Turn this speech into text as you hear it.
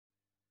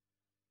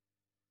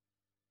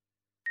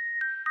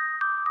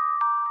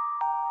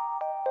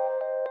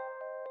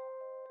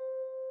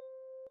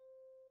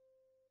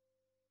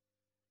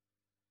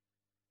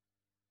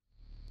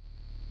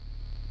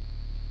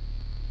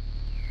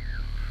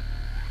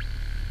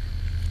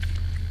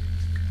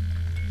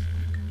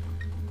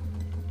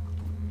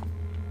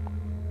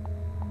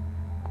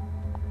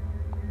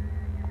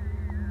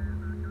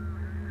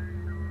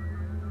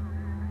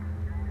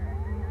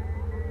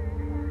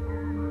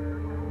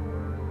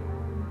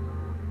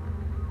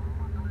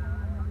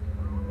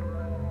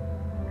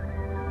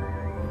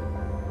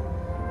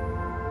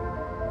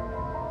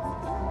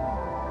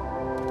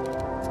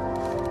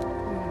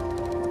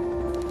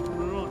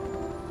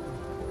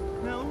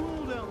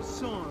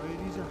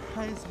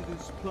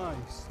hazardous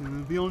place.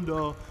 Beyond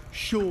our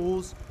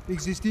shores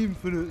exist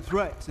infinite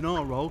threats, and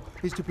our role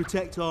is to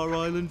protect our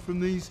island from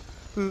these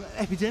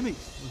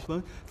epidemics, I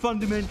suppose.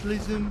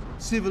 Fundamentalism,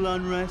 civil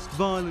unrest,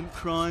 violent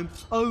crime,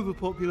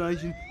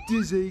 overpopulation,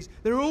 disease,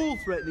 they're all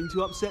threatening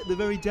to upset the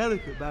very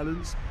delicate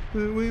balance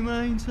that we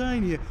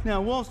maintain here.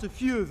 Now, whilst a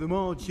few of them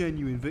are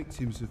genuine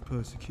victims of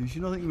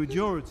persecution, I think the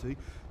majority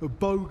are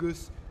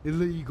bogus,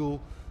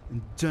 illegal,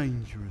 and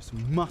dangerous.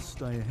 We must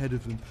stay ahead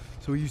of them.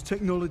 So we use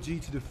technology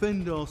to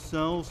defend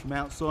ourselves from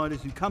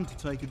outsiders who come to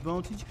take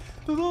advantage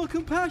of our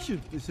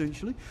compassion,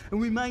 essentially.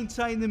 And we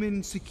maintain them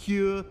in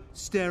secure,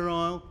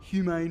 sterile,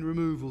 humane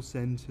removal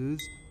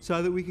centres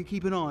so that we can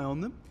keep an eye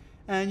on them.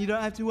 And you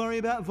don't have to worry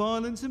about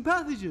violence and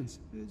pathogens,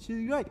 which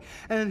is great.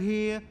 And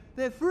here,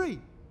 they're free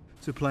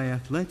to play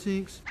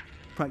athletics,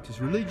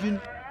 practice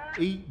religion,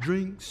 eat,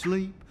 drink,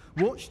 sleep,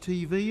 watch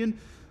TV, and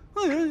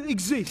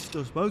exist,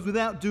 I suppose,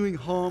 without doing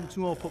harm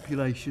to our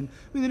population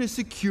within a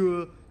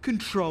secure,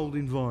 controlled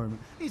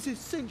environment. It's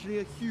essentially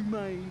a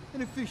humane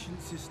and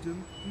efficient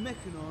system,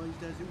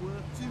 mechanised, as it were,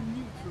 to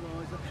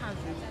neutralise the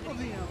hazard of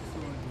the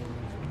outside world.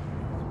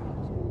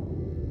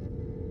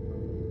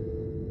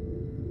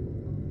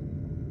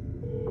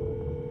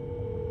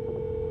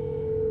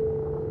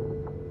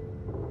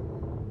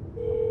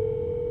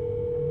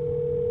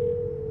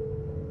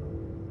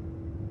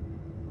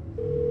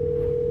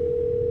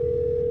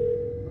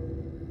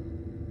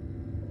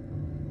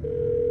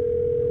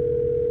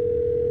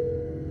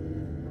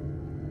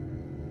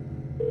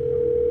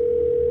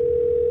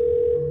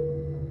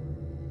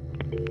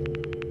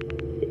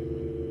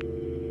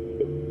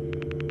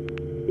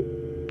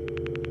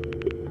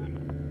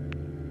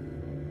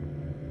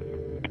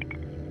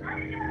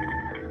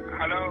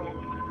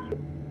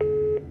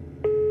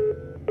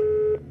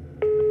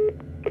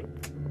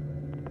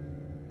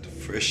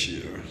 Fresh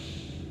air,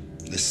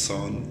 the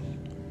sun,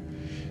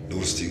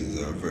 those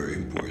things are very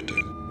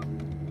important.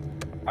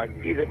 I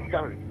see the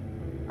sun.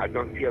 I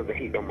don't feel the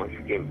heat on my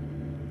skin.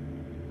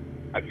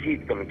 I see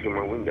it coming through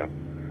my window.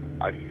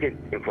 I sit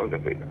in front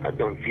of it. I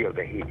don't feel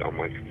the heat on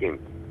my skin.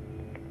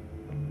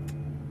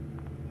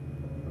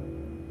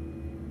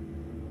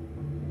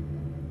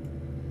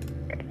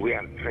 We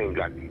are trained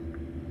like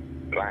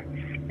rats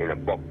in a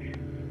box.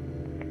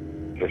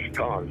 The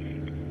scars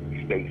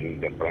stay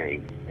in the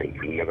brain and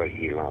can never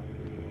heal up.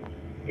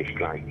 It's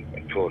like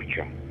a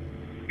torture.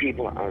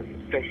 People are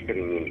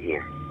festering in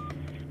here.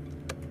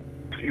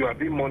 You are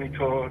being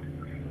monitored,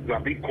 you are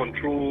being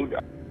controlled.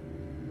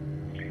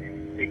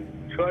 They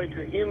try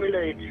to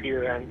humiliate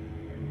you and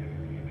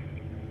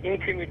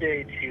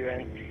intimidate you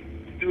and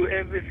do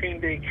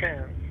everything they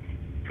can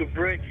to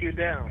break you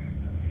down.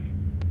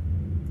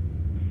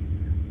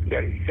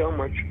 There is so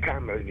much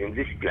cameras in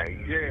this place.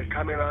 Yeah,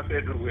 cameras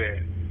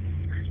everywhere.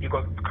 You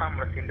got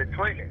cameras in the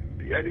toilet.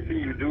 Anything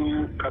you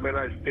do,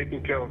 camera is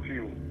taking care of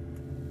you.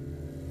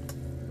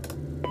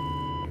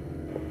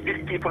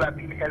 These people have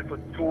been held for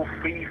 2,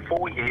 3,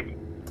 4 years.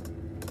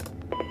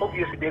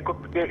 Obviously, they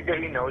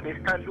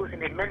start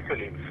losing it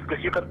mentally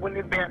because you can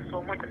only bear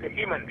so much as a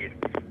human being.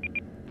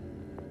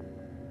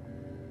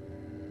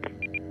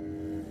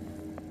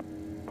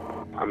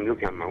 I'm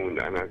looking at my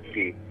window and I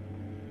see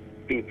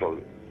people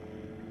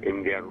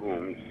in their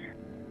rooms.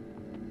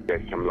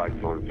 There's some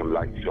lights on, some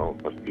lights off,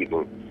 but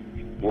people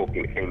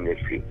walking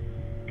aimlessly,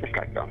 just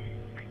like us.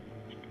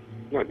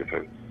 No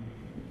different.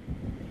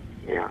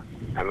 Yeah,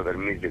 another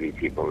misery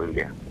people in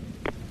there.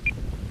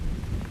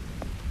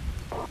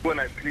 When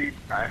I sleep,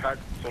 I had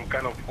some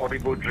kind of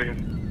horrible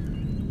dreams,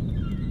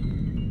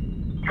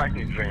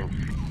 frightening dreams,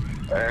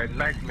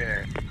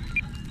 nightmare.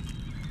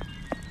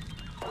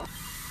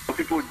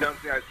 People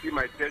dancing, I see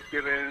my dead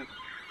parents,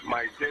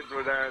 my dead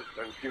brothers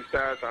and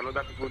sisters, and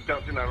other people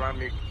dancing around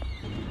me.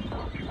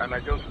 And I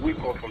just wake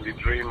up from the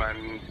dream,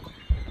 and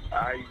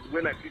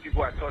when I see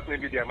people, I thought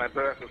maybe they are my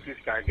brothers or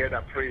sisters. I get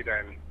afraid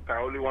and I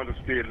only want to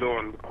stay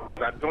alone.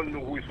 I don't know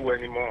who is who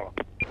anymore.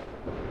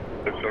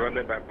 I'm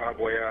surrounded by barbed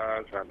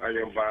wires and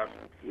iron bars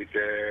with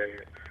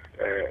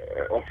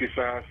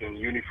officers in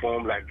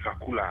uniform like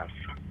Draculas.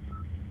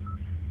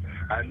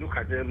 I look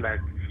at them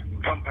like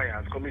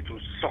vampires coming to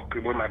suck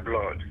away my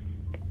blood.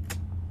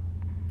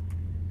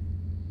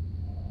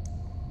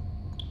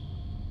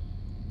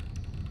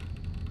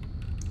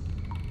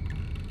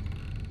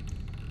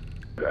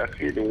 I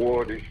see the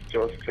world is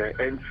just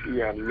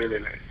empty and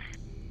meaningless.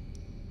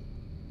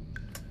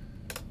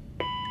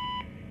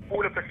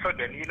 All of a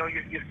sudden,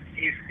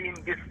 you seen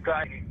this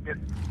guy, he just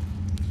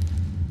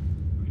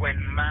went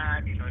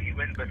mad, he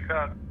went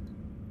berserk.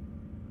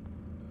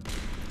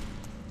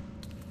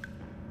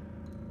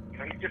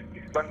 He just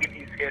banging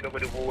his head over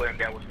the wall, and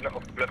there was a lot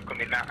of blood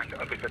coming out, and the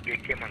officers, they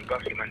came and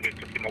got him and they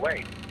took him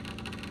away.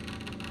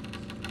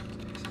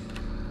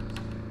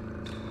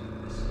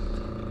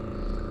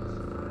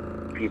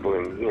 People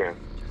in here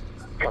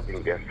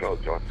cutting their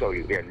throats or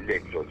sewing their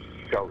legs or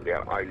sew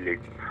their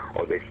eyelids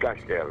or they slash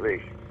their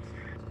wrists.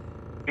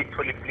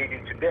 Literally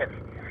bleeding to death.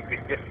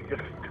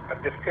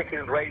 It's just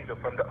taking razor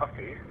from the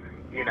office,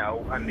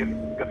 and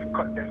they've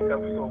cut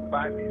themselves so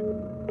badly. I see the world is just empty and meaningless. All of a sudden, you see this guy, he just went mad, he went berserk. I look at them like vampires coming to suck away my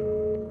blood.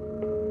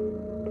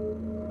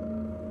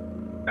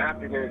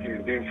 happiness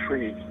is being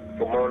freed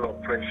from all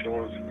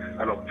oppressions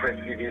and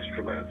oppressive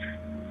instruments.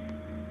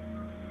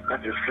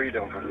 That is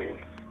freedom for me.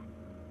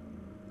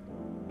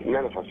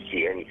 None of us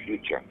see any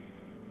future.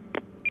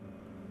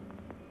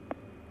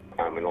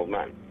 I'm an old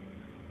man.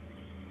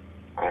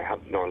 I have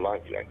no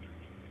life left.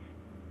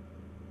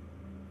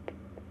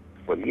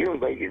 When you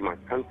invaded my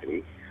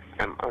country,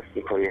 I'm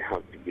asking for your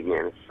help to give me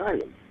an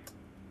asylum.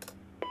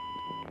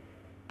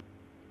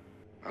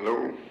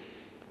 Hello,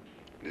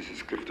 this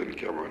is Clifton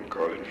Cameron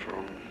calling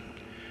from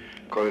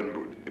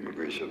Collingwood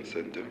Immigration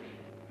Center.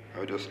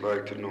 I'd just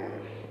like to know,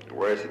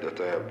 why is it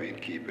that I have been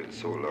keeping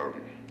so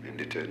long in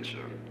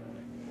detention?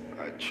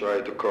 I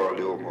tried to call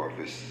the Home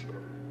Office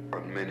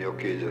on many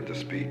occasions to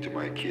speak to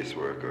my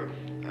caseworker,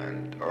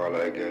 and all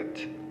I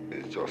get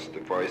is just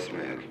the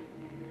voicemail.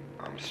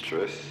 I'm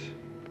stressed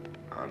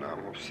and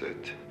I'm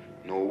upset.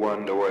 No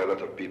wonder why a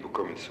lot of people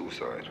commit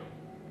suicide.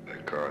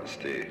 I can't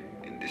stay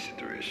in this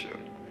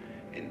situation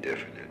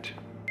indefinite.